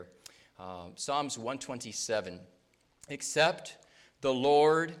Psalms 127. Except the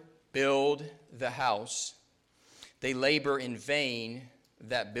Lord build the house, they labor in vain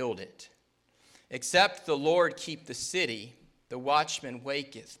that build it. Except the Lord keep the city, the watchman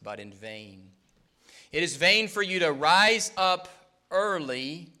waketh but in vain. It is vain for you to rise up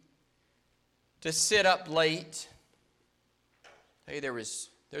early, to sit up late. Hey, there's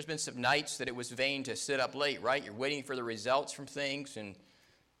been some nights that it was vain to sit up late, right? You're waiting for the results from things, and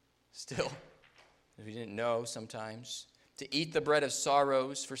still, if you didn't know sometimes, to eat the bread of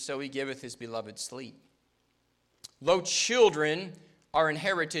sorrows, for so he giveth his beloved sleep. Lo, children are an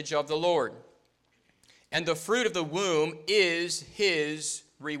heritage of the Lord, and the fruit of the womb is his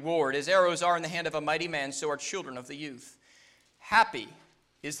reward. As arrows are in the hand of a mighty man, so are children of the youth. Happy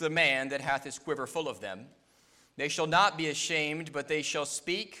is the man that hath his quiver full of them. They shall not be ashamed, but they shall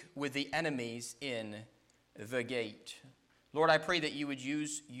speak with the enemies in the gate. Lord, I pray that you would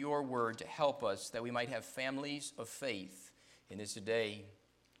use your word to help us, that we might have families of faith in this day.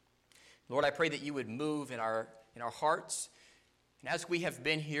 Lord, I pray that you would move in our hearts. And as we have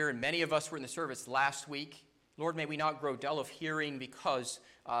been here, and many of us were in the service last week, Lord, may we not grow dull of hearing because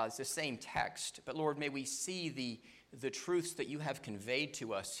it's the same text. But Lord, may we see the truths that you have conveyed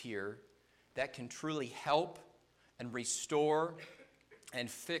to us here that can truly help and restore and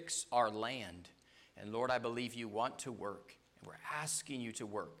fix our land. And Lord, I believe you want to work. And we're asking you to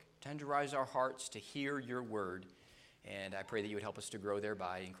work. Tenderize our hearts to hear your word. And I pray that you would help us to grow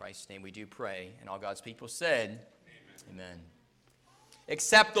thereby. In Christ's name we do pray. And all God's people said, Amen.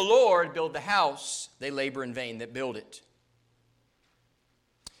 Except the Lord build the house, they labor in vain that build it.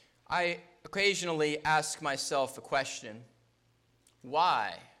 I occasionally ask myself a question.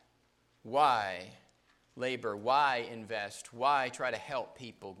 Why? Why labor? Why invest? Why try to help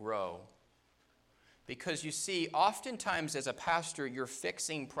people grow? Because you see, oftentimes as a pastor, you're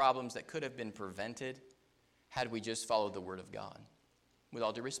fixing problems that could have been prevented had we just followed the Word of God, with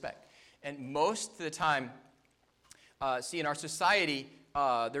all due respect. And most of the time, in our society,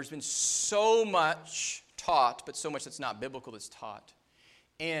 there's been so much taught, but so much that's not biblical that's taught.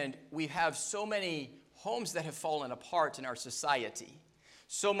 And we have so many homes that have fallen apart in our society.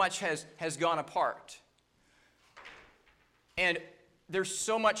 So much has gone apart. And there's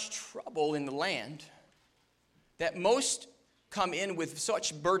so much trouble in the land that most come in with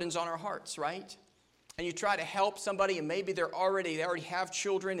such burdens on our hearts, right? And you try to help somebody, and maybe they already have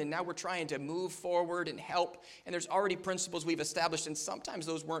children, and now we're trying to move forward and help. And there's already principles we've established, and sometimes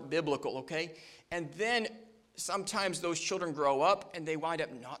those weren't biblical, okay? And then sometimes those children grow up, and they wind up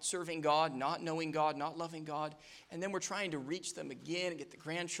not serving God, not knowing God, not loving God. And then we're trying to reach them again and get the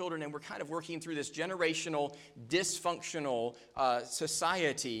grandchildren, and we're kind of working through this generational, dysfunctional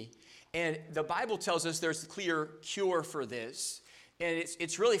society. And the Bible tells us there's a clear cure for this. And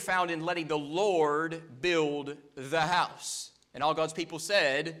it's really found in letting the Lord build the house. And all God's people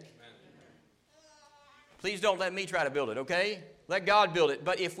said, Amen. Please don't let me try to build it, okay? Let God build it.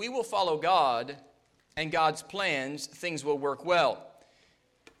 But if we will follow God and God's plans, things will work well.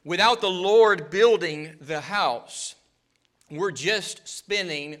 Without the Lord building the house, we're just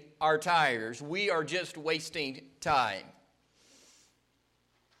spinning our tires. We are just wasting time.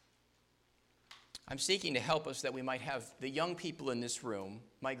 I'm seeking to help us that we might have the young people in this room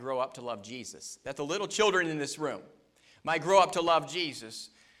might grow up to love Jesus. That the little children in this room might grow up to love Jesus.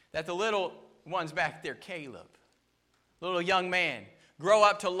 That the little ones back there, Caleb, little young man, grow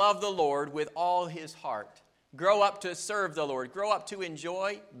up to love the Lord with all his heart. Grow up to serve the Lord. Grow up to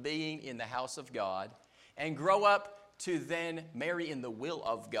enjoy being in the house of God. And grow up to then marry in the will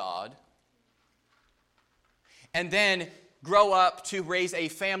of God. And then grow up to raise a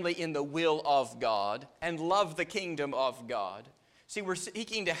family in the will of God and love the kingdom of God. See, we're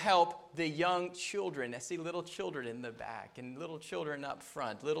seeking to help the young children. I see little children in the back and little children up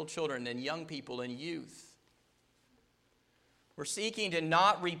front, little children and young people and youth. We're seeking to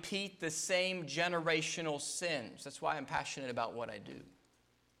not repeat the same generational sins. That's why I'm passionate about what I do.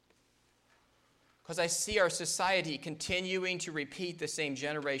 Because I see our society continuing to repeat the same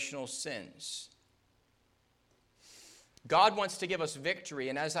generational sins. God wants to give us victory,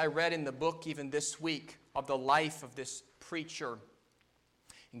 and as I read in the book even this week of the life of this preacher,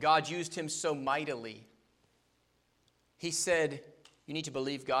 God used him so mightily. He said, you need to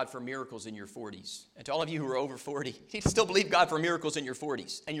believe God for miracles in your 40s. And to all of you who are over 40, you need to still believe God for miracles in your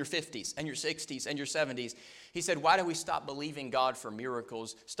 40s and your 50s and your 60s and your 70s. He said, why do we stop believing God for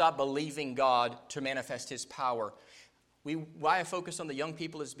miracles? Stop believing God to manifest his power. Why I focus on the young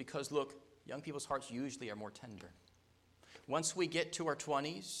people is because, look, young people's hearts usually are more tender. Once we get to our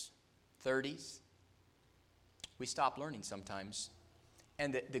 20s, 30s, we stop learning sometimes.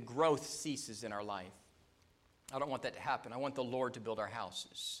 and the growth ceases in our life. I don't want that to happen. I want the Lord to build our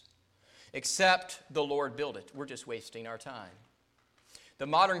houses. Except the Lord build it. We're just wasting our time. The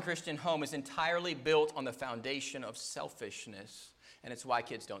modern Christian home is entirely built on the foundation of selfishness, and it's why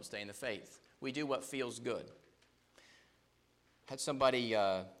kids don't stay in the faith. We do what feels good. Had somebody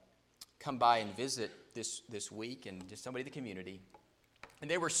come by and visit this week, and just somebody in the community, and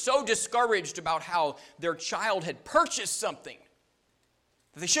they were so discouraged about how their child had purchased something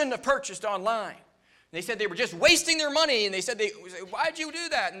that they shouldn't have purchased online. And they said they were just wasting their money, and they said, why'd you do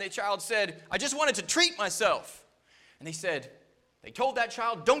that? And the child said, I just wanted to treat myself. And they told that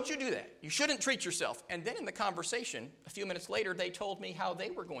child, don't you do that. You shouldn't treat yourself. And then in the conversation, a few minutes later, they told me how they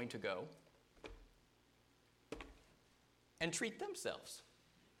were going to go and treat themselves.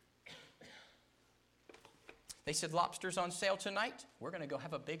 They said, lobster's on sale tonight. We're going to go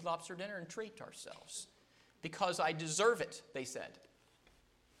have a big lobster dinner and treat ourselves. Because I deserve it, they said.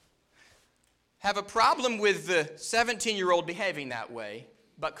 Have a problem with the 17-year-old behaving that way,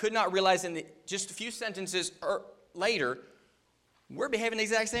 but could not realize in just a few sentences later, we're behaving the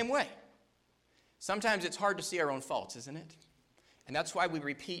exact same way. Sometimes it's hard to see our own faults, isn't it? And that's why we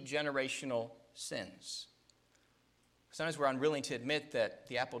repeat generational sins. Sometimes we're unwilling to admit that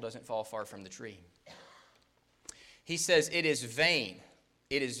the apple doesn't fall far from the tree. He says, it is vain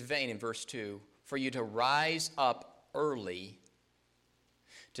in verse 2, for you to rise up early,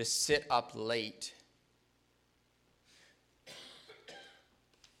 to sit up late.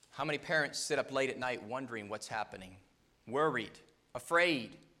 How many parents sit up late at night wondering what's happening? Worried,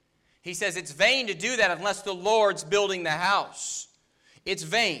 afraid. He says it's vain to do that unless the Lord's building the house. It's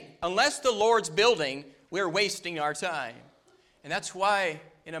vain. Unless the Lord's building, we're wasting our time. And that's why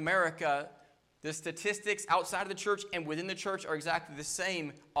in America, the statistics outside of the church and within the church are exactly the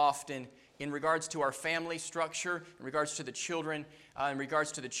same often in regards to our family structure, in regards to the children.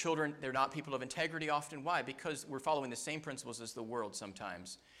 They're not people of integrity often. Why? Because we're following the same principles as the world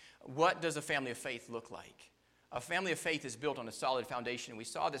sometimes. What does a family of faith look like? A family of faith is built on a solid foundation. We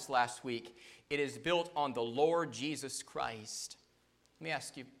saw this last week. It is built on the Lord Jesus Christ. Let me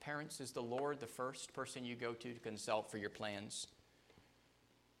ask you, parents, is the Lord the first person you go to consult for your plans?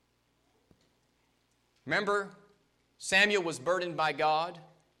 Remember, Samuel was burdened by God.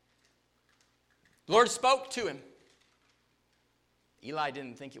 The Lord spoke to him. Eli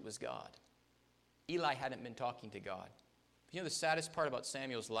didn't think it was God. Eli hadn't been talking to God. You know the saddest part about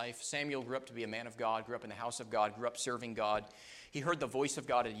Samuel's life? Samuel grew up to be a man of God, grew up in the house of God, grew up serving God. He heard the voice of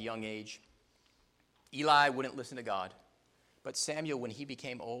God at a young age. Eli wouldn't listen to God. But Samuel, when he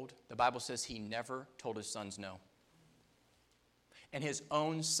became old, the Bible says he never told his sons no. And his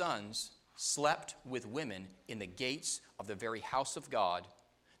own sons slept with women in the gates of the very house of God.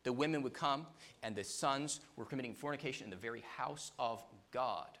 The women would come, and the sons were committing fornication in the very house of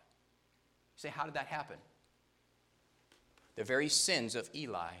God. You say, how did that happen? The very sins of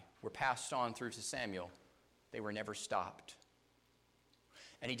Eli were passed on through to Samuel. They were never stopped.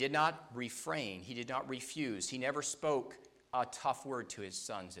 And he did not refrain. He did not refuse. He never spoke a tough word to his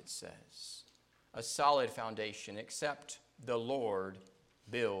sons, it says. A solid foundation, except the Lord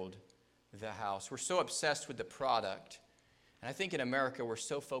build the house. We're so obsessed with the product. And I think in America we're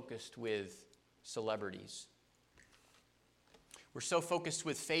so focused with celebrities. We're so focused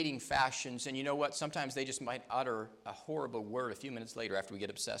with fading fashions, and you know what? Sometimes they just might utter a horrible word a few minutes later after we get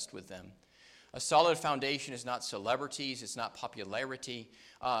obsessed with them. A solid foundation is not celebrities, it's not popularity.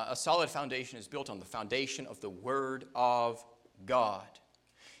 A solid foundation is built on the foundation of the Word of God.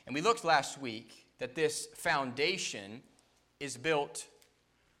 And we looked last week that this foundation is built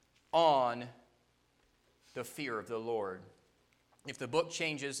on the fear of the Lord. If the book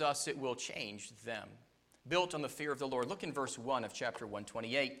changes us, it will change them. Built on the fear of the Lord. Look in verse 1 of chapter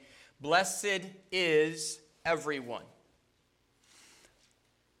 128. Blessed is everyone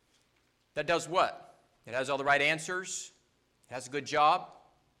that does what? It has all the right answers. It has a good job.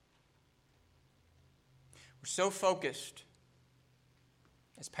 We're so focused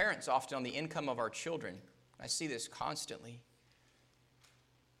as parents often on the income of our children. I see this constantly.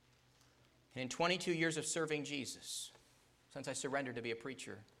 And in 22 years of serving Jesus, since I surrendered to be a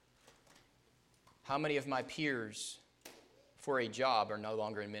preacher, how many of my peers for a job are no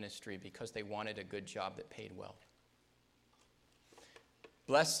longer in ministry because they wanted a good job that paid well?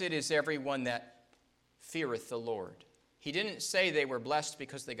 Blessed is everyone that feareth the Lord. He didn't say they were blessed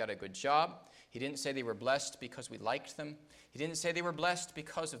because they got a good job. He didn't say they were blessed because we liked them. He didn't say they were blessed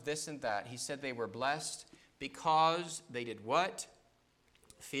because of this and that. He said they were blessed because they did what?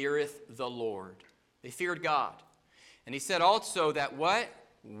 Feareth the Lord. They feared God. And he said also that what?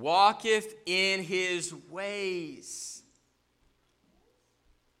 Walketh in his ways.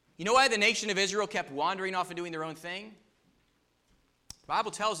 You know why the nation of Israel kept wandering off and doing their own thing? The Bible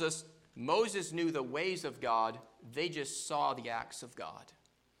tells us Moses knew the ways of God. They just saw the acts of God.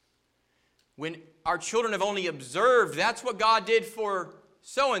 When our children have only observed, that's what God did for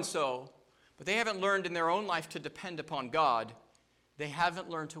so-and-so, but they haven't learned in their own life to depend upon God. They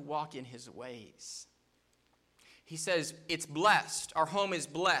haven't learned to walk in his ways. He says, it's blessed. Our home is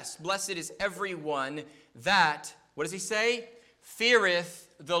blessed. Blessed is everyone that, what does he say? Feareth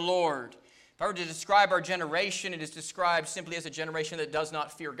the Lord. If I were to describe our generation, it is described simply as a generation that does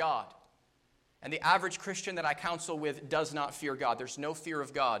not fear God. And the average Christian that I counsel with does not fear God. There's no fear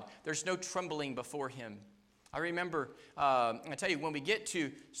of God. There's no trembling before him. I remember, I tell you, when we get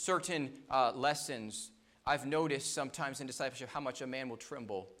to certain lessons, I've noticed sometimes in discipleship how much a man will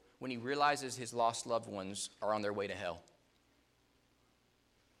tremble when he realizes his lost loved ones are on their way to hell.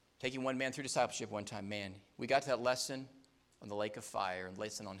 Taking one man through discipleship one time, man, we got to that lesson on the lake of fire and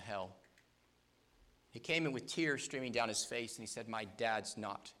lesson on hell. He came in with tears streaming down his face, and he said, my dad's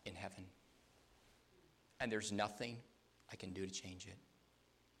not in heaven. And there's nothing I can do to change it.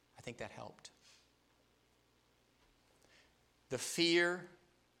 I think that helped. The fear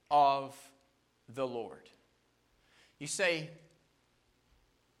of the Lord. You say,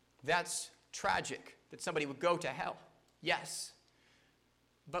 that's tragic that somebody would go to hell. Yes.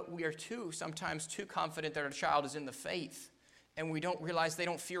 But we are sometimes too confident that our child is in the faith, and we don't realize they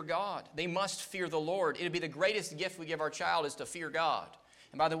don't fear God. They must fear the Lord. It would be the greatest gift we give our child is to fear God.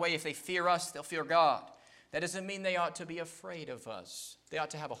 And by the way, if they fear us, they'll fear God. That doesn't mean they ought to be afraid of us. They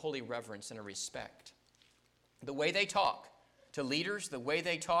ought to have a holy reverence and a respect. The way they talk to leaders, the way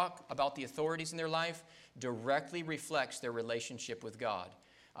they talk about the authorities in their life, directly reflects their relationship with God.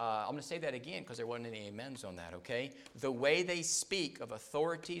 I'm going to say that again because there wasn't any amens on that, okay? The way they speak of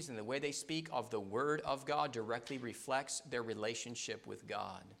authorities and the way they speak of the Word of God directly reflects their relationship with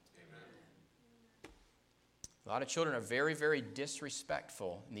God. Amen. A lot of children are very, very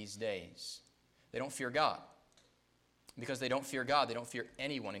disrespectful in these days. They don't fear God. Because they don't fear God, they don't fear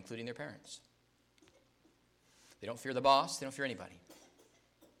anyone, including their parents. They don't fear the boss, they don't fear anybody.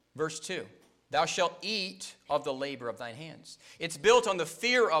 Verse 2, thou shalt eat of the labor of thine hands. It's built on the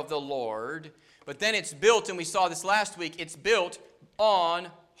fear of the Lord, but then it's built, and we saw this last week, it's built on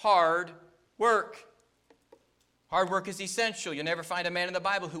hard work. Hard work is essential. You'll never find a man in the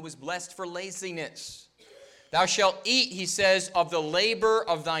Bible who was blessed for laziness. Thou shalt eat, he says, of the labor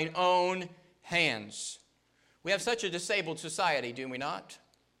of thine own hands. We have such a disabled society, do we not?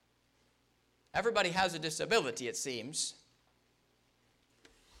 Everybody has a disability, it seems.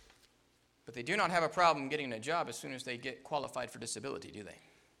 But they do not have a problem getting a job as soon as they get qualified for disability, do they?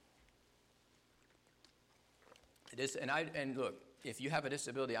 It is, and look, if you have a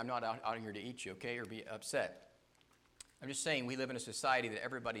disability, I'm not out here to eat you, okay, or be upset. I'm just saying we live in a society that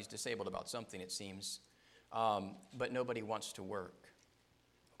everybody's disabled about something, it seems, but nobody wants to work.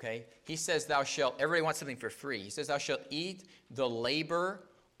 Okay? He says, thou shalt, everybody wants something for free. He says, thou shalt eat the labor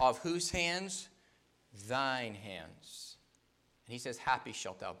of whose hands? Thine hands. And he says, happy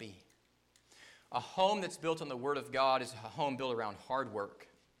shalt thou be. A home that's built on the Word of God is a home built around hard work.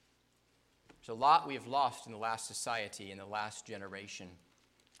 There's a lot we have lost in the last society, in the last generation.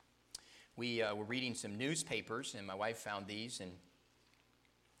 We were reading some newspapers, and my wife found these, and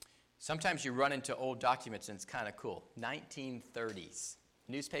sometimes you run into old documents, and it's kind of cool. 1930s.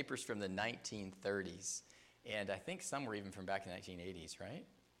 Newspapers from the 1930s. And I think some were even from back in the 1980s, right?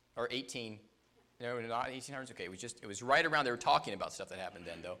 Or not 1800s. Okay, it was right around, they were talking about stuff that happened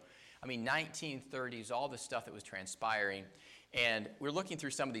then, though. I mean, 1930s, all the stuff that was transpiring. And we're looking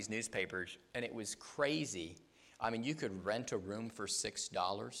through some of these newspapers, and it was crazy. I mean, you could rent a room for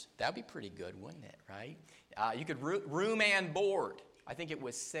 $6. That'd be pretty good, wouldn't it, right? You could room and board. I think it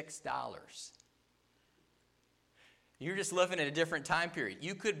was $6. You're just living in a different time period.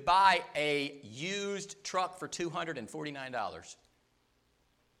 You could buy a used truck for $249. Of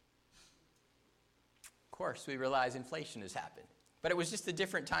course, we realize inflation has happened. But it was just a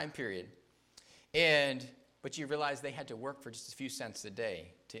different time period. But you realize they had to work for just a few cents a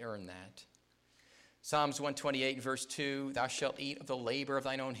day to earn that. Psalms 128, verse 2, thou shalt eat of the labor of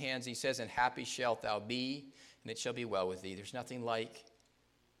thine own hands, he says, and happy shalt thou be, and it shall be well with thee. There's nothing like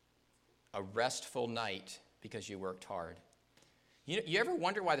a restful night because you worked hard. You ever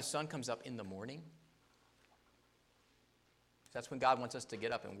wonder why the sun comes up in the morning? That's when God wants us to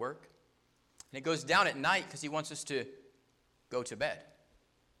get up and work. And it goes down at night because he wants us to go to bed.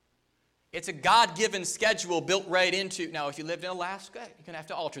 It's a God-given schedule built right into, now if you lived in Alaska, you're going to have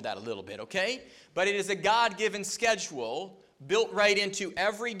to alter that a little bit, okay? But it is a God-given schedule built right into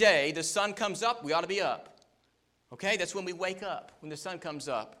every day. The sun comes up, we ought to be up. Okay? That's when we wake up, when the sun comes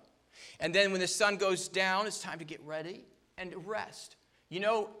up. And then when the sun goes down, it's time to get ready and rest. You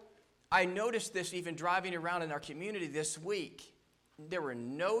know, I noticed this even driving around in our community this week. There were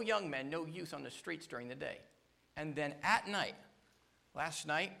no young men, no youth on the streets during the day. And then at night, last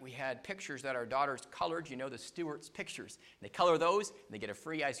night, we had pictures that our daughters colored, you know, the Stewart's pictures. And they color those, and they get a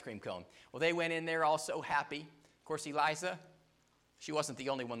free ice cream cone. Well, they went in there all so happy. Of course, Eliza, she wasn't the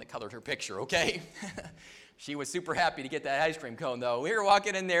only one that colored her picture, okay? She was super happy to get that ice cream cone, though. We were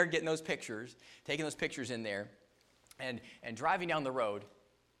walking in there, getting those pictures, taking those pictures in there, and driving down the road.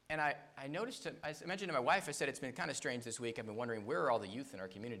 And I noticed, I mentioned to my wife, I said, it's been kind of strange this week. I've been wondering, where are all the youth in our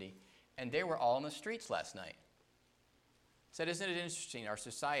community? And they were all on the streets last night. I said, isn't it interesting, our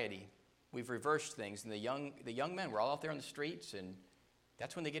society, we've reversed things, and the young men were all out there on the streets, and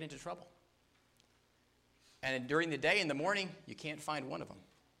that's when they get into trouble. And during the day, in the morning, you can't find one of them.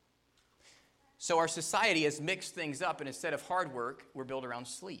 So our society has mixed things up, and instead of hard work, we're built around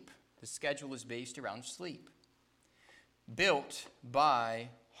sleep. The schedule is based around sleep. Built by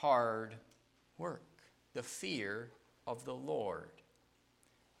hard work, the fear of the Lord.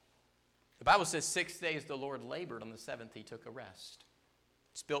 The Bible says 6 days the Lord labored, on the seventh he took a rest.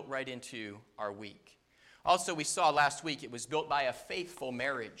 It's built right into our week. Also, we saw last week it was built by a faithful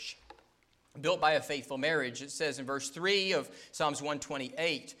marriage. Built by a faithful marriage. It says in verse 3 of Psalms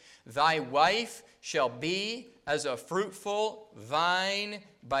 128, thy wife shall be as a fruitful vine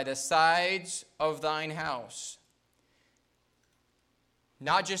by the sides of thine house.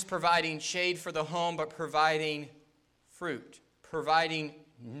 Not just providing shade for the home, but providing fruit, providing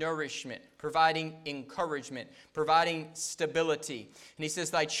nourishment, providing encouragement, providing stability. And he says,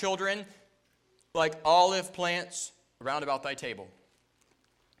 thy children like olive plants round about thy table.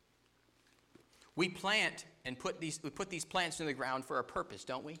 We plant and put these plants in the ground for a purpose,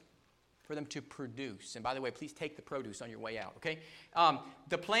 don't we? For them to produce. And by the way, please take the produce on your way out, okay?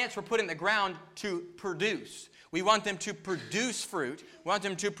 The plants were put in the ground to produce. We want them to produce fruit. We want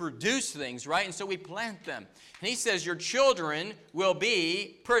them to produce things, right? And so we plant them. And he says, your children will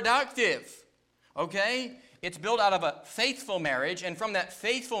be productive, okay? It's built out of a faithful marriage, and from that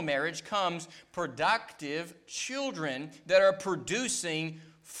faithful marriage comes productive children that are producing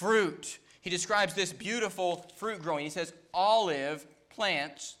fruit. He describes this beautiful fruit growing. He says, olive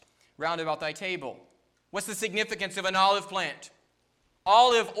plants round about thy table. What's the significance of an olive plant?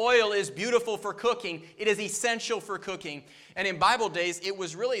 Olive oil is beautiful for cooking. It is essential for cooking. And in Bible days, it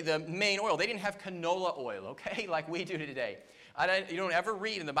was really the main oil. They didn't have canola oil, okay, like we do today. You don't ever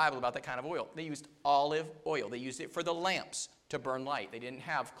read in the Bible about that kind of oil. They used olive oil. They used it for the lamps to burn light. They didn't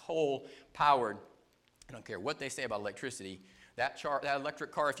have coal-powered. I don't care what they say about electricity. That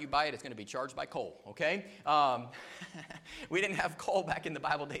electric car, if you buy it, it's going to be charged by coal, okay? We didn't have coal back in the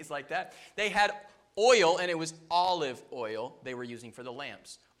Bible days like that. They had oil, and it was olive oil they were using for the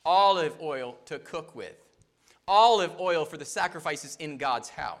lamps. Olive oil to cook with. Olive oil for the sacrifices in God's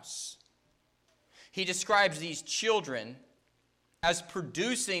house. He describes these children as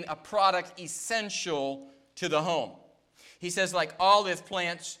producing a product essential to the home. He says, like olive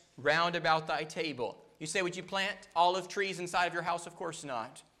plants round about thy table. You say, would you plant olive trees inside of your house? Of course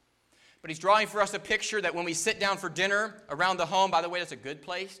not. But he's drawing for us a picture that when we sit down for dinner around the home, by the way, that's a good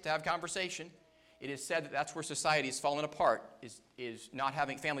place to have conversation. It is said that that's where society is falling apart, is not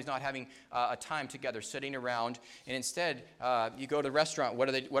having, families not having a time together, sitting around. And instead, you go to the restaurant,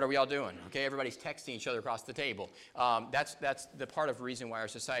 what are we all doing? Okay, everybody's texting each other across the table. That's the part of the reason why our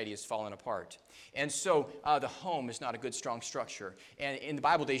society is falling apart. And so the home is not a good, strong structure. And in the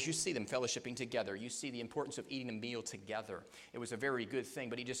Bible days, you see them fellowshipping together. You see the importance of eating a meal together. It was a very good thing.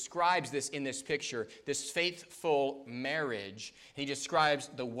 But he describes this in this picture, this faithful marriage. He describes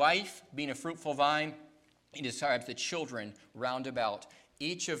the wife being a fruitful vine. He describes the children round about,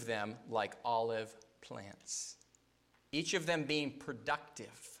 each of them like olive plants. Each of them being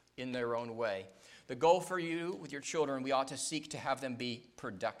productive in their own way. The goal for you with your children, we ought to seek to have them be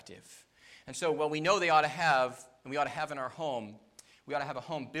productive. And so what we know they ought to have, and we ought to have in our home, we ought to have a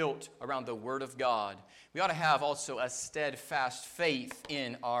home built around the Word of God. We ought to have also a steadfast faith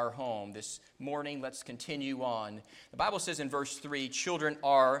in our home. This morning, let's continue on. The Bible says in verse 3, children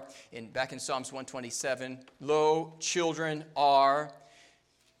are, back in Psalms 127, lo, children are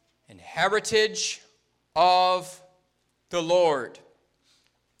an heritage of the Lord.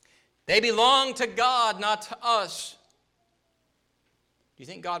 They belong to God, not to us. Do you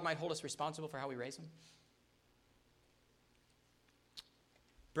think God might hold us responsible for how we raise them?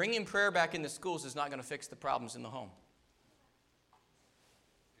 Bringing prayer back in the schools is not going to fix the problems in the home.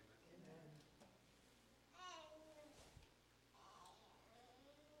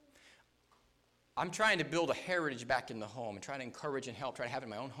 I'm trying to build a heritage back in the home and try to encourage and help, try to have it in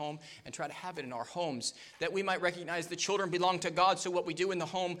my own home and try to have it in our homes, that we might recognize the children belong to God, so what we do in the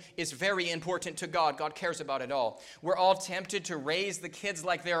home is very important to God. God cares about it all. We're all tempted to raise the kids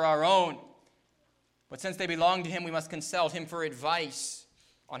like they're our own. But since they belong to Him, we must consult Him for advice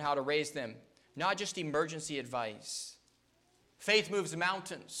on how to raise them, not just emergency advice. Faith moves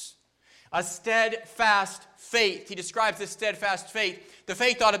mountains. A steadfast faith. He describes this steadfast faith. The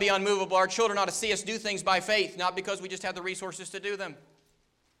faith ought to be unmovable. Our children ought to see us do things by faith, not because we just have the resources to do them.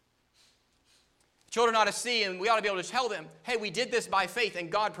 Children ought to see, and we ought to be able to tell them, hey, we did this by faith,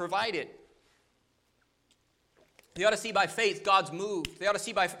 and God provided. They ought to see by faith God's moved. They ought to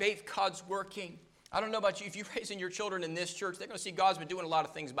see by faith God's working. I don't know about you. If you're raising your children in this church, they're going to see God's been doing a lot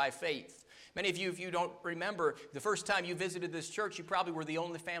of things by faith. Many of you, if you don't remember, the first time you visited this church, you probably were the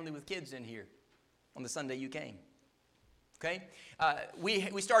only family with kids in here on the Sunday you came. Okay?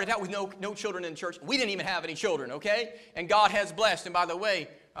 We started out with no children in church. We didn't even have any children, okay? And God has blessed. And by the way,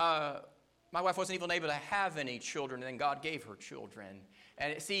 my wife wasn't even able to have any children, and then God gave her children.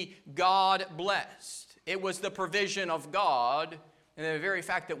 And see, God blessed. It was the provision of God, and the very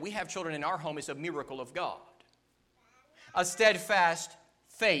fact that we have children in our home is a miracle of God. A steadfast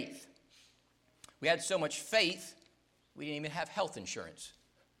faith. We had so much faith, we didn't even have health insurance.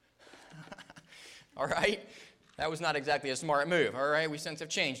 All right? That was not exactly a smart move. All right? We since have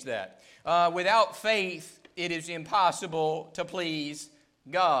changed that. Without faith, it is impossible to please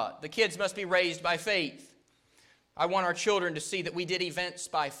God. The kids must be raised by faith. I want our children to see that we did events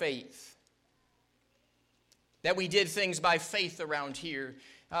by faith, that we did things by faith around here.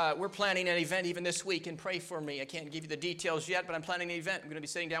 We're planning an event even this week, and pray for me. I can't give you the details yet, but I'm planning an event. I'm going to be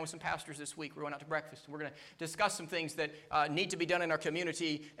sitting down with some pastors this week. We're going out to breakfast, and we're going to discuss some things that need to be done in our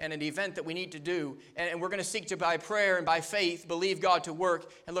community and an event that we need to do. And we're going to seek to, by prayer and by faith, believe God to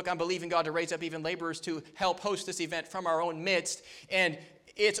work. And look, I'm believing God to raise up even laborers to help host this event from our own midst. And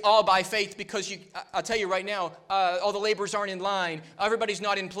it's all by faith, because I'll tell you right now, all the laborers aren't in line. Everybody's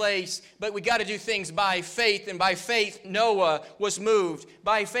not in place. But we got to do things by faith. And by faith, Noah was moved.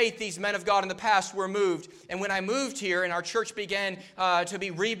 By faith, these men of God in the past were moved. And when I moved here and our church began to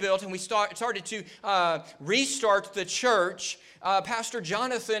be rebuilt, and we started to restart the church, Pastor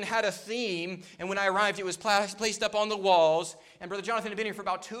Jonathan had a theme. And when I arrived, it was placed up on the walls. And Brother Jonathan had been here for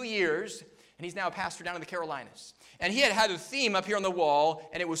about 2 years. And he's now a pastor down in the Carolinas. And he had a theme up here on the wall,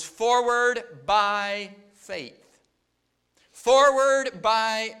 and it was forward by faith. Forward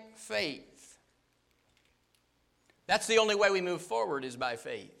by faith. That's the only way we move forward, is by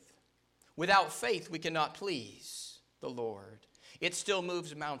faith. Without faith, we cannot please the Lord. It still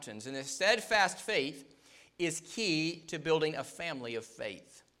moves mountains. And a steadfast faith is key to building a family of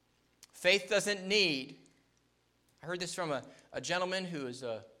faith. Faith doesn't need. I heard this from a gentleman who is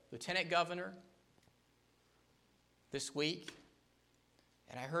a lieutenant governor this week,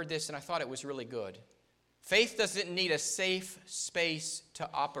 and I heard this and I thought it was really good. Faith doesn't need a safe space to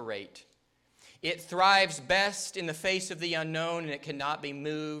operate. It thrives best in the face of the unknown, and it cannot be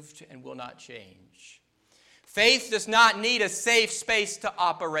moved and will not change. Faith does not need a safe space to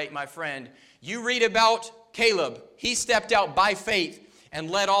operate, my friend. You read about Caleb. He stepped out by faith and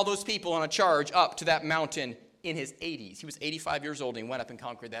led all those people on a charge up to that mountain in his 80s. He was 85 years old and he went up and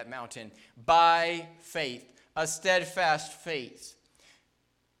conquered that mountain by faith. A steadfast faith.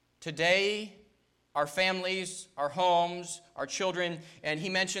 Today, our families, our homes, our children, and he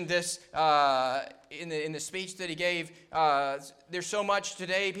mentioned this in the speech that he gave. There's so much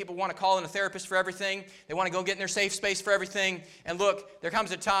today. People want to call in a therapist for everything. They want to go get in their safe space for everything. And look, there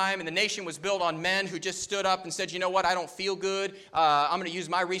comes a time, and the nation was built on men who just stood up and said, you know what, I don't feel good. I'm going to use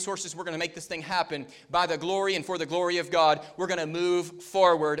my resources. We're going to make this thing happen by the glory and for the glory of God. We're going to move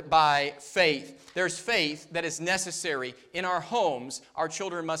forward by faith. There's faith that is necessary. In our homes, our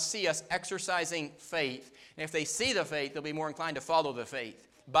children must see us exercising faith. And if they see the faith, they'll be more inclined to follow the faith.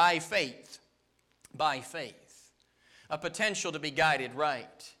 By faith. By faith. A potential to be guided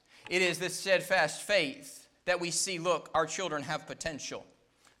right. It is this steadfast faith that we see, look, our children have potential.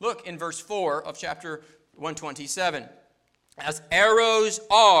 Look in verse 4 of chapter 127. As arrows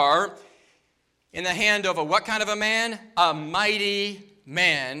are in the hand of what kind of a man? A mighty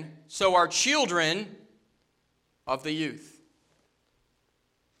man. So are children of the youth.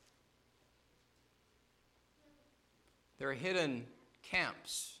 There are hidden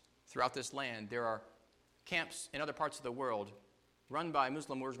camps throughout this land. There are camps in other parts of the world run by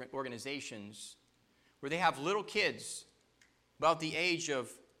Muslim organizations where they have little kids about the age of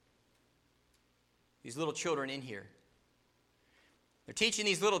these little children in here. They're teaching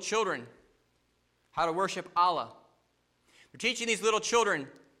these little children how to worship Allah. They're teaching these little children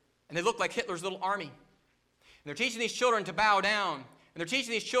And they look like Hitler's little army. And they're teaching these children to bow down. And they're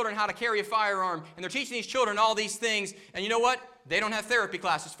teaching these children how to carry a firearm. And they're teaching these children all these things. And you know what? They don't have therapy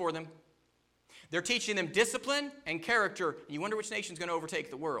classes for them. They're teaching them discipline and character. And you wonder which nation's going to overtake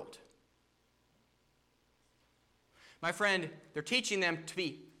the world. My friend, they're teaching them to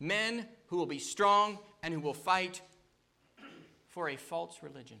be men who will be strong and who will fight for a false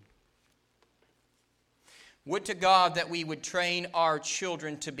religion. Would to God that we would train our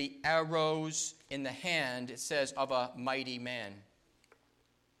children to be arrows in the hand, it says, of a mighty man.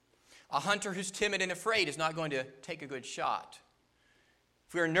 A hunter who's timid and afraid is not going to take a good shot.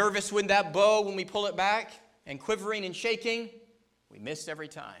 If we are nervous with that bow when we pull it back and quivering and shaking, we miss every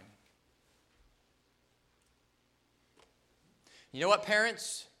time. You know what,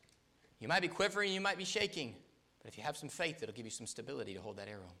 parents? You might be quivering, you might be shaking, but if you have some faith, it'll give you some stability to hold that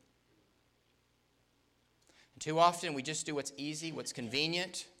arrow. And too often, we just do what's easy, what's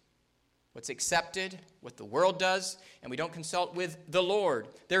convenient, what's accepted, what the world does, and we don't consult with the Lord.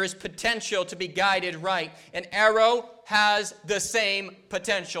 There is potential to be guided right. An arrow has the same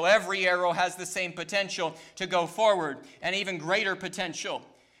potential. Every arrow has the same potential to go forward, and even greater potential.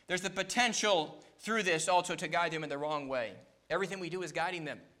 There's the potential through this also to guide them in the wrong way. Everything we do is guiding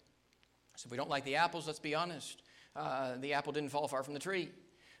them. So if we don't like the apples, let's be honest. The apple didn't fall far from the tree.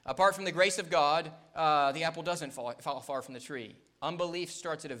 Apart from the grace of God, the apple doesn't fall far from the tree. Unbelief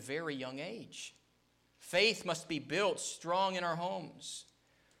starts at a very young age. Faith must be built strong in our homes.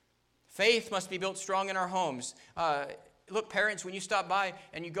 Faith must be built strong in our homes. Look, parents, when you stop by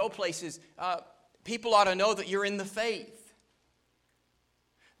and you go places, people ought to know that you're in the faith.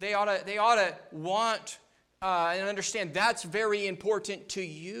 They ought to want and understand that's very important to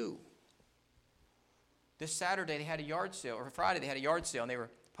you. This Saturday they had a yard sale, or Friday they had a yard sale, and they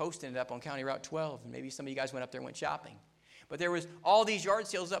were posting it up on County Route 12. And maybe some of you guys went up there and went shopping. But there was all these yard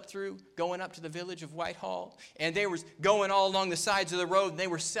sales going up to the village of Whitehall, and they were going all along the sides of the road, and they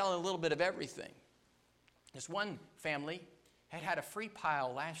were selling a little bit of everything. This one family had a free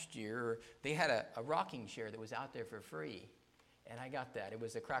pile last year. They had a rocking chair that was out there for free, and I got that. It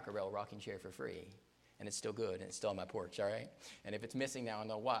was a Cracker Barrel rocking chair for free. And it's still good, and it's still on my porch, all right? And if it's missing now, I'll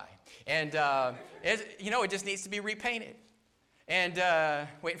know why. And, it just needs to be repainted. And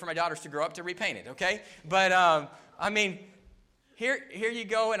waiting for my daughters to grow up to repaint it, okay? But, here you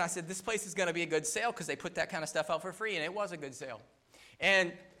go. And I said, this place is going to be a good sale because they put that kind of stuff out for free, and it was a good sale.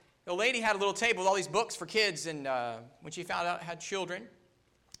 And the lady had a little table with all these books for kids, and when she found out I had children,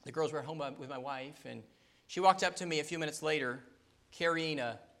 the girls were at home with my wife, and she walked up to me a few minutes later carrying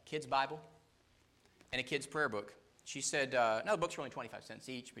a kid's Bible and a kid's prayer book. She said, now the books were only 25 cents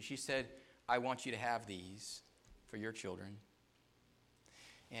each, but she said, I want you to have these for your children.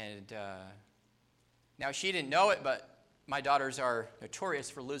 And now she didn't know it, but my daughters are notorious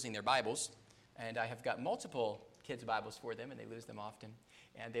for losing their Bibles. And I have got multiple kids' Bibles for them, and they lose them often.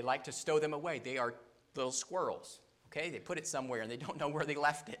 And they like to stow them away. They are little squirrels, okay? They put it somewhere, and they don't know where they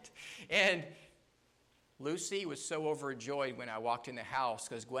left it. And Lucy was so overjoyed when I walked in the house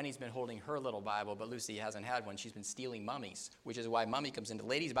because Gwenny's been holding her little Bible, but Lucy hasn't had one. She's been stealing Mummy's, which is why Mummy comes into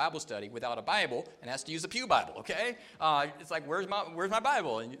ladies' Bible study without a Bible and has to use a pew Bible, okay? It's like, where's my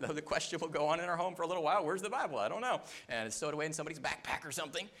Bible? And the question will go on in our home for a little while, where's the Bible? I don't know. And it's stowed away in somebody's backpack or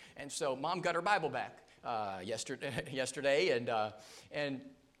something. And so Mom got her Bible back yesterday, and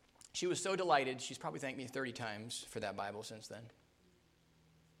she was so delighted. She's probably thanked me 30 times for that Bible since then.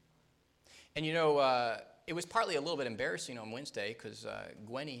 And it was partly a little bit embarrassing on Wednesday because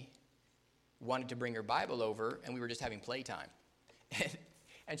Gwenny wanted to bring her Bible over, and we were just having playtime.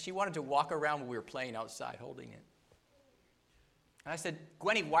 And she wanted to walk around when we were playing outside holding it. And I said,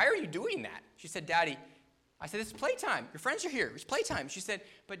 Gwenny, why are you doing that? She said, Daddy, I said, it's playtime. Your friends are here. It's playtime. She said,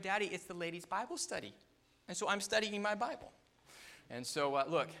 but Daddy, it's the ladies' Bible study. And so I'm studying my Bible. And so,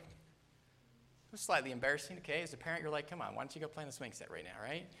 look, it was slightly embarrassing, okay? As a parent, you're like, come on, why don't you go play in the swing set right now,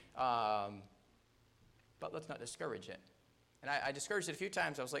 right? But let's not discourage it. And I discouraged it a few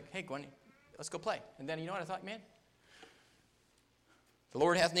times. I was like, hey, Gwen, let's go play. And then, you know what I thought, man? The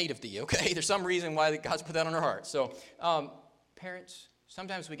Lord hath need of thee, okay? There's some reason why God's put that on our heart. So, parents,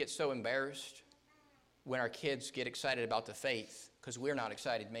 sometimes we get so embarrassed when our kids get excited about the faith because we're not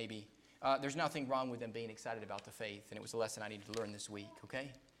excited, maybe. There's nothing wrong with them being excited about the faith, and it was a lesson I needed to learn this week,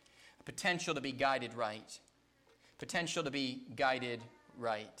 okay? Potential to be guided right. Potential to be guided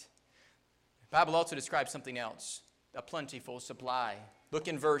right. The Bible also describes something else, a plentiful supply. Look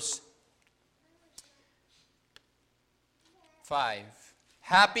in verse 5.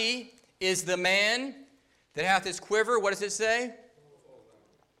 Happy is the man that hath his quiver, what does it say?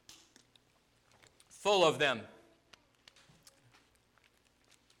 Full of them.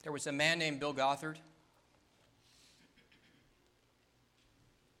 There was a man named Bill Gothard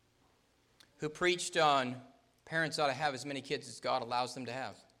who preached on parents ought to have as many kids as God allows them to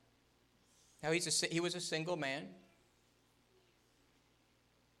have. Now, he was a single man.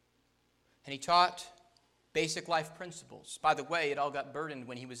 And he taught basic life principles. By the way, it all got burdened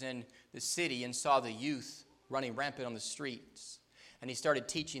when he was in the city and saw the youth running rampant on the streets. And he started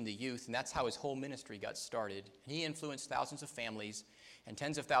teaching the youth, and that's how his whole ministry got started. And he influenced thousands of families and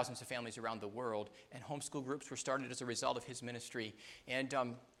tens of thousands of families around the world. And homeschool groups were started as a result of his ministry. And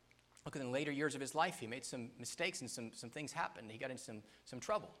look, in the later years of his life, he made some mistakes and some things happened. He got into some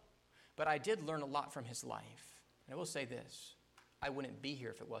trouble. But I did learn a lot from his life. And I will say this, I wouldn't be here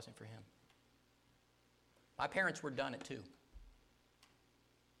if it wasn't for him. My parents were done at 2.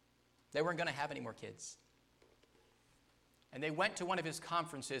 They weren't going to have any more kids. And they went to one of his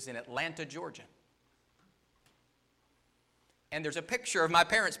conferences in Atlanta, Georgia. And there's a picture of my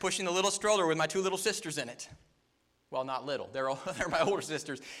parents pushing the little stroller with my 2 little sisters in it. Well, not little. They're my older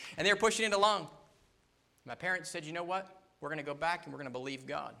sisters. And they were pushing it along. My parents said, you know what? We're going to go back and we're going to believe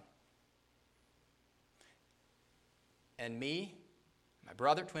God. And me, my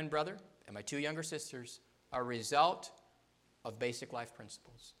brother, twin brother, and my 2 younger sisters are a result of basic life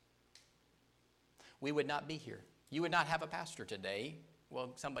principles. We would not be here. You would not have a pastor today.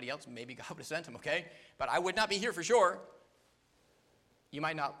 Well, somebody else, maybe God would have sent him, okay? But I would not be here for sure. You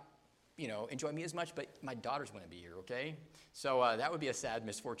might not, enjoy me as much, but my daughters wouldn't be here, okay? So that would be a sad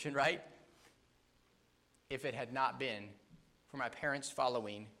misfortune, right? If it had not been for my parents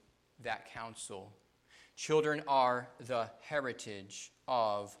following that counsel. Children are the heritage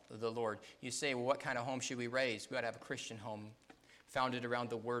of the Lord. You say, well, what kind of home should we raise? We ought to have a Christian home founded around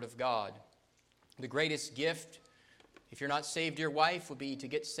the Word of God. The greatest gift, if you're not saved, your wife, would be to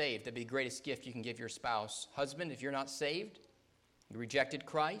get saved. That'd be the greatest gift you can give your spouse. Husband, if you're not saved, you rejected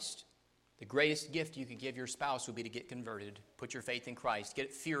Christ, the greatest gift you could give your spouse would be to get converted. Put your faith in Christ.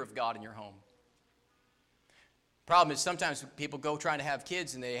 Get fear of God in your home. Problem is sometimes people go trying to have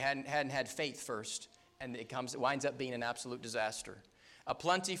kids and they hadn't had faith first. And it winds up being an absolute disaster. A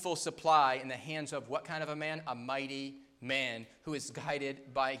plentiful supply in the hands of what kind of a man? A mighty man who is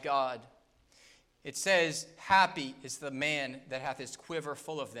guided by God. It says, happy is the man that hath his quiver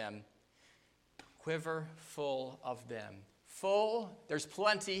full of them. Quiver full of them. Full, there's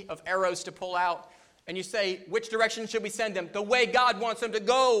plenty of arrows to pull out. And you say, which direction should we send them? The way God wants them to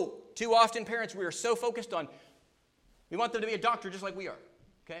go. Too often, parents, we are so focused on, we want them to be a doctor just like we are.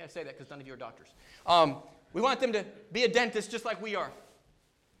 Okay, I say that because none of you are doctors. We want them to be a dentist just like we are.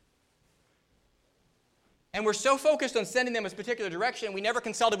 And we're so focused on sending them a particular direction, we never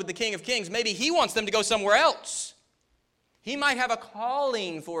consulted with the King of Kings. Maybe he wants them to go somewhere else. He might have a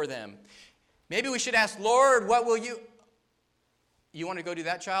calling for them. Maybe we should ask, Lord, what will you... You want to go do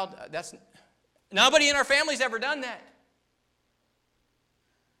that, child? Nobody in our family's ever done that.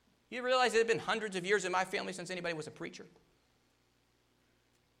 You realize it had been hundreds of years in my family since anybody was a preacher?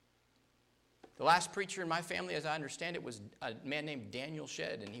 The last preacher in my family, as I understand it, was a man named Daniel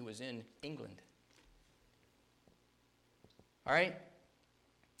Shedd, and he was in England. All right?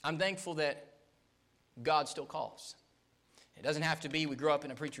 I'm thankful that God still calls. It doesn't have to be we grew up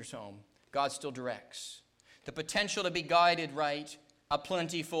in a preacher's home. God still directs. The potential to be guided right, a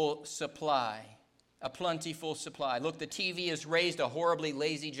plentiful supply. A plentiful supply. Look, the TV has raised a horribly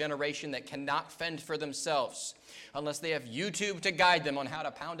lazy generation that cannot fend for themselves unless they have YouTube to guide them on how to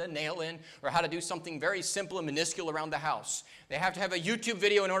pound a nail in or how to do something very simple and minuscule around the house. They have to have a YouTube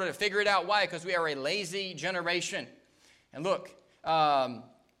video in order to figure it out. Why? Because we are a lazy generation. And look,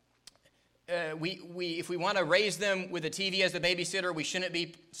 if we want to raise them with a TV as the babysitter, we shouldn't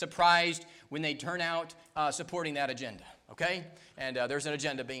be surprised when they turn out supporting that agenda, okay? And there's an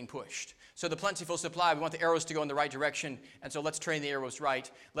agenda being pushed. So the plentiful supply, we want the arrows to go in the right direction, and so let's train the arrows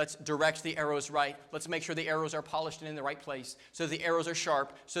right. Let's direct the arrows right. Let's make sure the arrows are polished and in the right place so the arrows are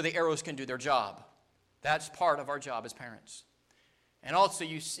sharp, so the arrows can do their job. That's part of our job as parents. And also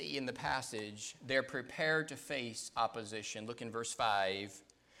you see in the passage, they're prepared to face opposition. Look in verse 5.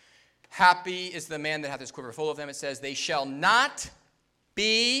 Happy is the man that hath his quiver full of them. It says, they shall not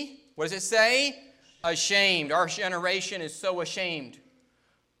be, what does it say? Ashamed. Our generation is so ashamed.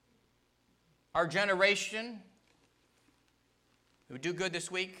 Our generation, who do good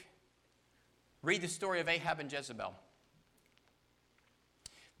this week, read the story of Ahab and Jezebel. The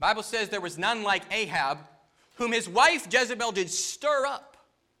Bible says there was none like Ahab, whom his wife Jezebel did stir up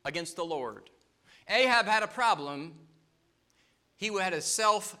against the Lord. Ahab had a problem. He had a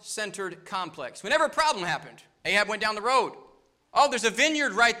self-centered complex. Whenever a problem happened, Ahab went down the road. Oh, there's a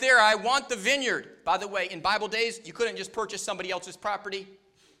vineyard right there. I want the vineyard. By the way, in Bible days, you couldn't just purchase somebody else's property.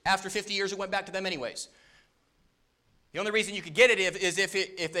 After 50 years, it went back to them anyways. The only reason you could get it is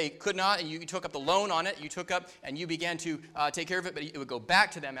if they could not, and you took up the loan on it, you took up and you began to take care of it, but it would go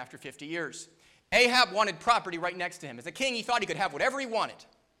back to them after 50 years. Ahab wanted property right next to him. As a king, he thought he could have whatever he wanted.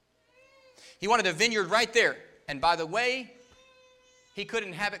 He wanted a vineyard right there. And by the way, he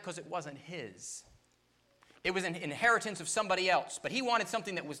couldn't have it because it wasn't his. It was an inheritance of somebody else, but he wanted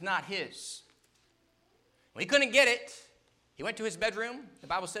something that was not his. When he couldn't get it, he went to his bedroom, the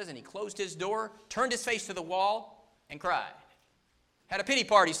Bible says, and he closed his door, turned his face to the wall, and cried. Had a pity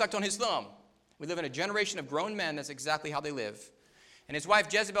party, sucked on his thumb. We live in a generation of grown men. That's exactly how they live. And his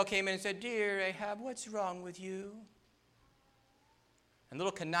wife Jezebel came in and said, "Dear Ahab, what's wrong with you?" And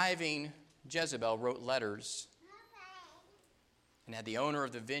little conniving Jezebel wrote letters and had the owner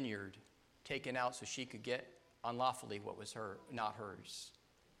of the vineyard taken out so she could get unlawfully what was not hers.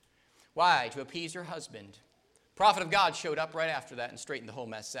 Why? To appease her husband. Prophet of God showed up right after that and straightened the whole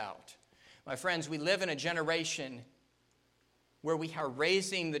mess out. My friends, we live in a generation where we are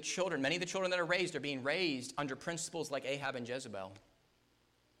raising the children. Many of the children that are raised are being raised under principles like Ahab and Jezebel.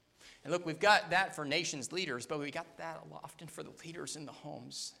 And look, we've got that for nations' leaders, but we got that often for the leaders in the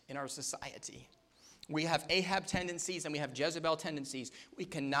homes, in our society. We have Ahab tendencies and we have Jezebel tendencies. We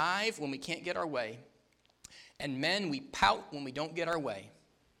connive when we can't get our way. And men, we pout when we don't get our way.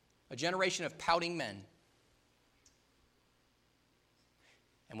 A generation of pouting men.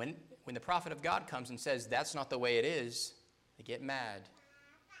 And when the prophet of God comes and says, that's not the way it is, they get mad.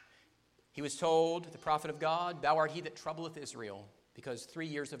 He was told, the prophet of God, "Thou art he that troubleth Israel," because 3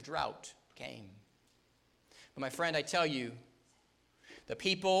 years of drought came. But my friend, I tell you, the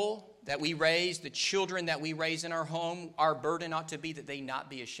people that we raise, the children that we raise in our home, our burden ought to be that they not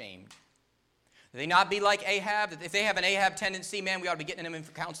be ashamed. That they not be like Ahab. That if they have an Ahab tendency, man, we ought to be getting them in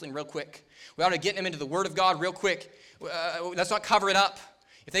for counseling real quick. We ought to be getting them into the Word of God real quick. Let's not cover it up.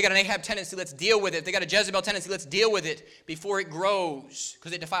 If they got an Ahab tendency, let's deal with it. If they got a Jezebel tendency, let's deal with it before it grows,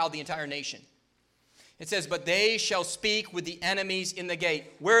 because it defiled the entire nation. It says, "But they shall speak with the enemies in the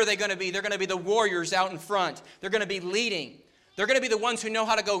gate." Where are they going to be? They're going to be the warriors out in front. They're going to be leading. They're going to be the ones who know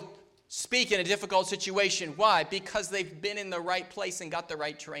how to go speak in a difficult situation. Why? Because they've been in the right place and got the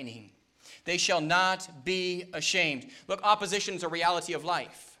right training. They shall not be ashamed. Look, opposition is a reality of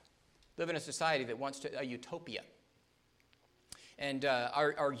life. We live in a society that wants a utopia. And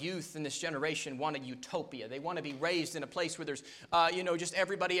our youth in this generation want a utopia. They want to be raised in a place where there's, just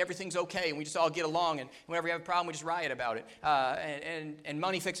everybody, everything's okay, and we just all get along, and whenever we have a problem, we just riot about it. And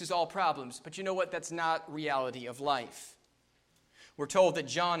money fixes all problems. But you know what? That's not reality of life. We're told that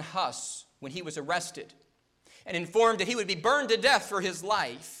John Huss, when he was arrested and informed that he would be burned to death for his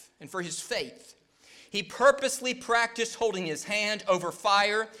life and for his faith, he purposely practiced holding his hand over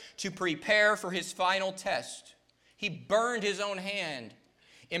fire to prepare for his final test. He burned his own hand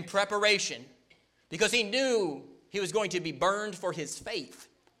in preparation because he knew he was going to be burned for his faith.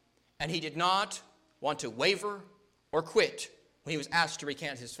 And he did not want to waver or quit when he was asked to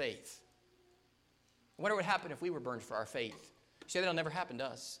recant his faith. I wonder what would happen if we were burned for our faith. You say that'll never happen to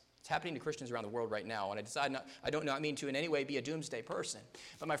us. It's happening to Christians around the world right now. And I don't mean to in any way be a doomsday person.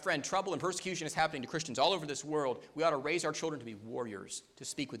 But my friend, trouble and persecution is happening to Christians all over this world. We ought to raise our children to be warriors, to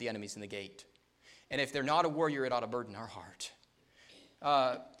speak with the enemies in the gate. And if they're not a warrior, it ought to burden our heart.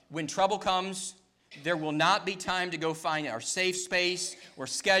 When trouble comes, there will not be time to go find our safe space or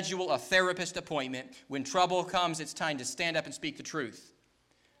schedule a therapist appointment. When trouble comes, it's time to stand up and speak the truth.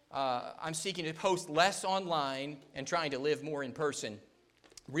 I'm seeking to post less online and trying to live more in person.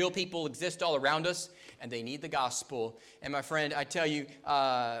 Real people exist all around us, and they need the gospel. And my friend, I tell you,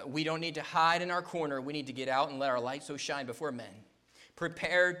 we don't need to hide in our corner. We need to get out and let our light so shine before men,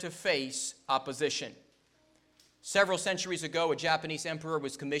 prepared to face opposition. Several centuries ago, a Japanese emperor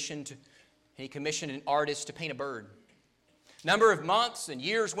was commissioned an artist to paint a bird. A number of months and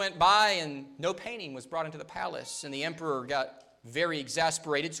years went by, and no painting was brought into the palace. And the emperor got very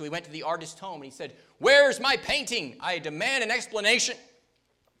exasperated, so he went to the artist's home and he said, "Where's my painting? I demand an explanation."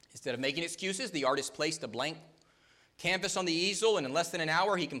 Instead of making excuses, the artist placed a blank canvas on the easel, and in less than an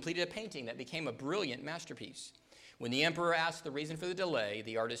hour, he completed a painting that became a brilliant masterpiece. When the emperor asked the reason for the delay,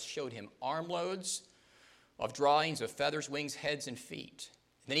 the artist showed him armloads of drawings of feathers, wings, heads, and feet.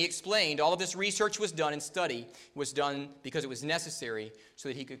 And then he explained all of this research was done and study was done because it was necessary so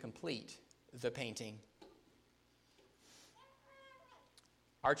that he could complete the painting.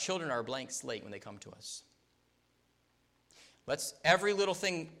 Our children are a blank slate when they come to us. Every little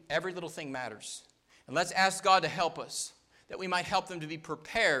thing matters. And let's ask God to help us, that we might help them to be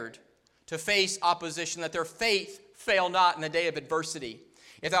prepared to face opposition, that their faith fail not in the day of adversity.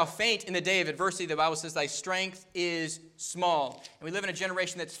 If thou faint in the day of adversity, the Bible says thy strength is small. And we live in a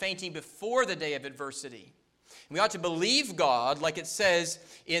generation that's fainting before the day of adversity. And we ought to believe God, like it says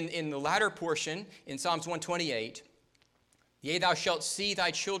in the latter portion in Psalms 128, yea, thou shalt see thy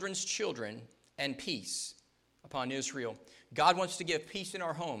children's children and peace upon Israel. God wants to give peace in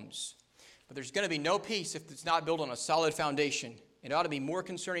our homes. But there's going to be no peace if it's not built on a solid foundation. It ought to be more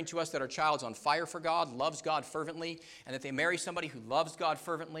concerning to us that our child's on fire for God, loves God fervently, and that they marry somebody who loves God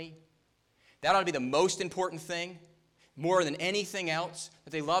fervently. That ought to be the most important thing, more than anything else,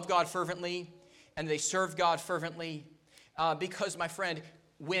 that they love God fervently and they serve God fervently. Because, my friend,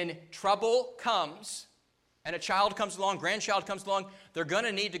 when trouble comes and a child comes along, grandchild comes along, they're going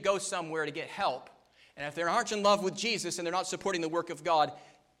to need to go somewhere to get help. And if they aren't in love with Jesus and they're not supporting the work of God,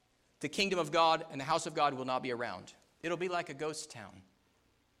 the kingdom of God and the house of God will not be around. It'll be like a ghost town.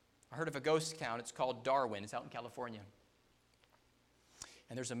 I heard of a ghost town. It's called Darwin. It's out in California.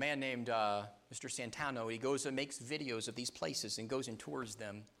 And there's a man named Mr. Santano. He goes and makes videos of these places and goes and tours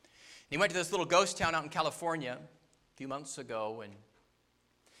them. And he went to this little ghost town out in California a few months ago. And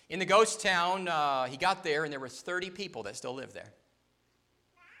in the ghost town, he got there, and there was 30 people that still live there.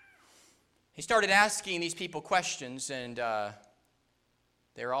 He started asking these people questions, and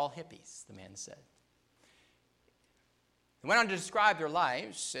they're all hippies, the man said. He went on to describe their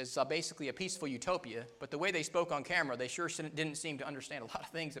lives as basically a peaceful utopia, but the way they spoke on camera, they sure didn't seem to understand a lot of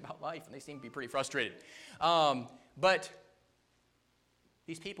things about life, and they seemed to be pretty frustrated. But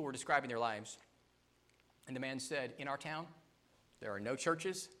these people were describing their lives, and the man said, in our town, there are no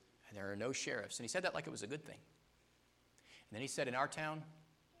churches, and there are no sheriffs. And he said that like it was a good thing. And then he said, in our town,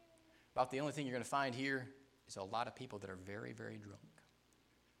 about the only thing you're going to find here is a lot of people that are very, very drunk.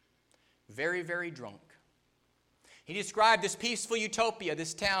 Very, very drunk. He described this peaceful utopia,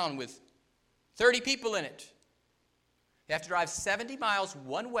 this town with 30 people in it. They have to drive 70 miles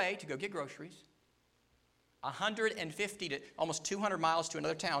one way to go get groceries, 150 to almost 200 miles to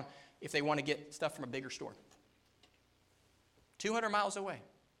another town if they want to get stuff from a bigger store. 200 miles away.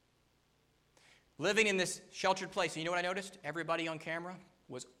 Living in this sheltered place. And you know what I noticed? Everybody on camera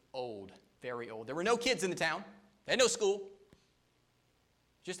was old, very old. There were no kids in the town. They had no school.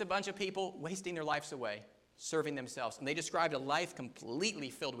 Just a bunch of people wasting their lives away, serving themselves. And they described a life completely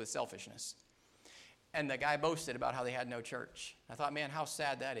filled with selfishness. And the guy boasted about how they had no church. I thought, man, how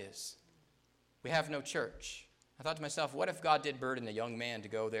sad that is. We have no church. I thought to myself, what if God did burden a young man to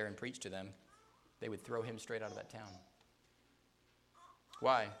go there and preach to them? They would throw him straight out of that town.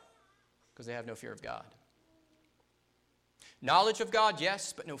 Why? Because they have no fear of God. Knowledge of God,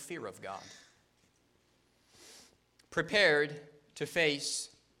 yes, but no fear of God. Prepared to face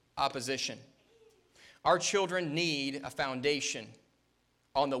opposition. Our children need a foundation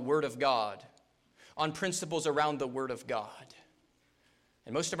on the Word of God, on principles around the Word of God.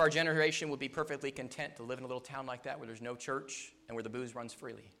 And most of our generation would be perfectly content to live in a little town like that where there's no church and where the booze runs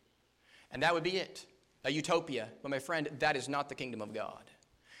freely. And that would be it, a utopia. But my friend, that is not the kingdom of God.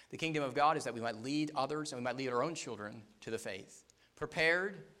 The kingdom of God is that we might lead others and we might lead our own children to the faith,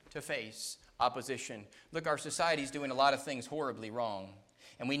 prepared to face opposition. Look, our society is doing a lot of things horribly wrong.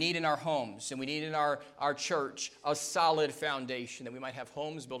 And we need in our homes and we need in our church a solid foundation that we might have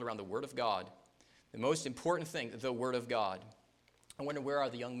homes built around the Word of God. The most important thing, the Word of God. I wonder, where are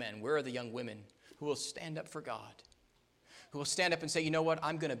the young men? Where are the young women who will stand up for God? Who will stand up and say, you know what,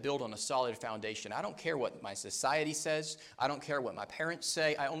 I'm going to build on a solid foundation. I don't care what my society says. I don't care what my parents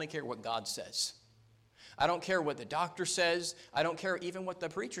say. I only care what God says. I don't care what the doctor says. I don't care even what the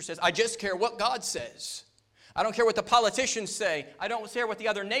preacher says. I just care what God says. I don't care what the politicians say. I don't care what the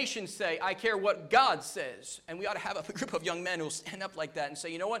other nations say. I care what God says. And we ought to have a group of young men who will stand up like that and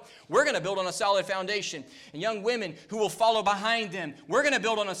say, you know what? We're going to build on a solid foundation. And young women who will follow behind them. We're going to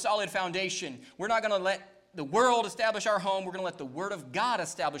build on a solid foundation. We're not going to let the world establish our home. We're going to let the Word of God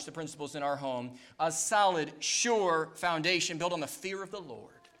establish the principles in our home. A solid, sure foundation built on the fear of the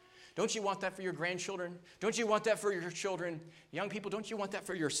Lord. Don't you want that for your grandchildren? Don't you want that for your children? Young people, don't you want that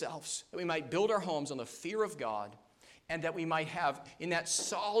for yourselves? That we might build our homes on the fear of God and that we might have in that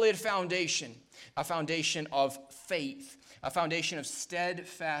solid foundation, a foundation of faith, a foundation of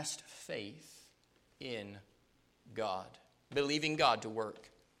steadfast faith in God, believing God to work.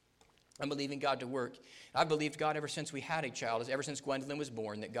 I'm believing God to work. I've believed God ever since we had a child, ever since Gwendolyn was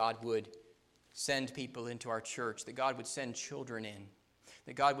born, that God would send people into our church, that God would send children in,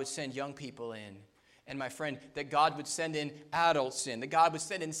 that God would send young people in. And my friend, that God would send in adults in, that God would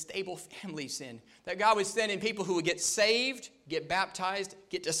send in stable families in, that God would send in people who would get saved, get baptized,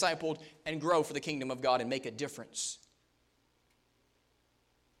 get discipled, and grow for the kingdom of God and make a difference.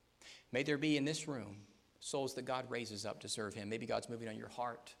 May there be in this room souls that God raises up to serve him. Maybe God's moving on your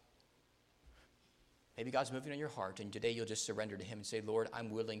heart. Maybe God's moving on your heart, and today you'll just surrender to him and say, Lord, I'm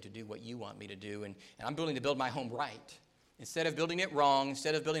willing to do what you want me to do, and I'm willing to build my home right. Instead of building it wrong,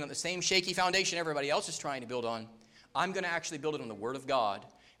 instead of building on the same shaky foundation everybody else is trying to build on, I'm going to actually build it on the Word of God.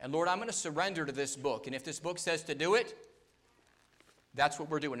 And Lord, I'm going to surrender to this book. And if this book says to do it, that's what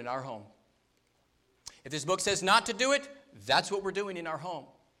we're doing in our home. If this book says not to do it, that's what we're doing in our home.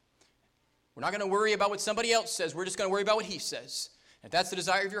 We're not going to worry about what somebody else says. We're just going to worry about what he says. And if that's the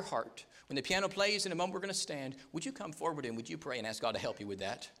desire of your heart, when the piano plays in a moment we're going to stand, would you come forward and would you pray and ask God to help you with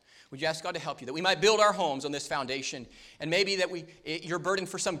that? Would you ask God to help you, that we might build our homes on this foundation, and maybe that you're burdened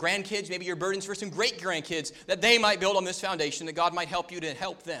for some grandkids, maybe you're burdened for some great-grandkids, that they might build on this foundation, that God might help you to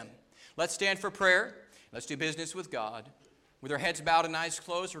help them. Let's stand for prayer. Let's do business with God. With our heads bowed and eyes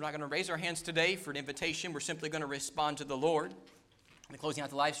closed, we're not going to raise our hands today for an invitation. We're simply going to respond to the Lord. And closing out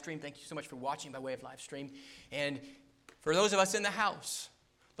the live stream, thank you so much for watching by way of live stream. And for those of us in the house,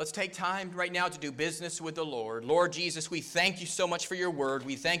 let's take time right now to do business with the Lord. Lord Jesus, we thank you so much for your word.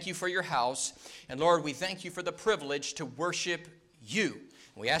 We thank you for your house. And Lord, we thank you for the privilege to worship you.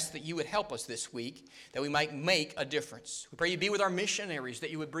 We ask that you would help us this week, that we might make a difference. We pray you be with our missionaries, that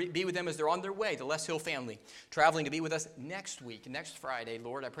you would be with them as they're on their way, the Les Hill family, traveling to be with us next week, next Friday.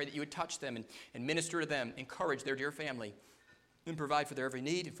 Lord, I pray that you would touch them and minister to them, encourage their dear family, and provide for their every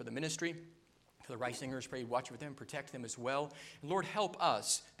need and for the ministry. For the Rice Singers, pray you'd watch with them, protect them as well. And Lord, help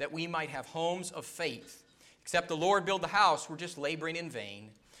us that we might have homes of faith. Except the Lord build the house, we're just laboring in vain.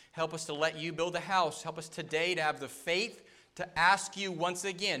 Help us to let you build the house. Help us today to have the faith to ask you once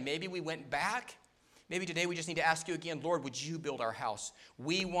again. Maybe we went back. Maybe today we just need to ask you again, Lord, would you build our house?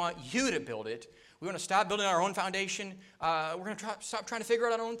 We want you to build it. We want to stop building our own foundation. We're going to stop trying to figure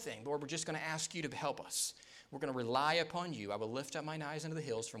out our own thing. Lord, we're just going to ask you to help us. We're going to rely upon you. I will lift up mine eyes unto the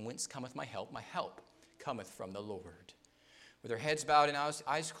hills, from whence cometh my help. My help cometh from the Lord. With our heads bowed and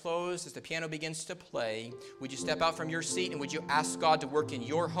eyes closed, as the piano begins to play, would you step out from your seat and would you ask God to work in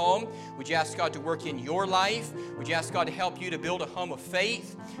your home? Would you ask God to work in your life? Would you ask God to help you to build a home of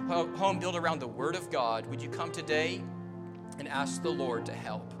faith, a home built around the Word of God? Would you come today and ask the Lord to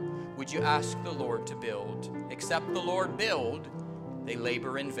help? Would you ask the Lord to build? Except the Lord build, they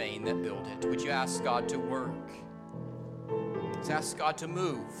labor in vain that build it. Would you ask God to work? Let's ask God to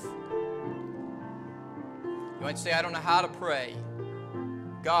move. You might say, I don't know how to pray.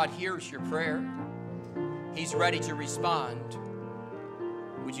 God hears your prayer. He's ready to respond.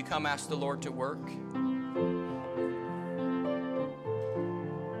 Would you come ask the Lord to work?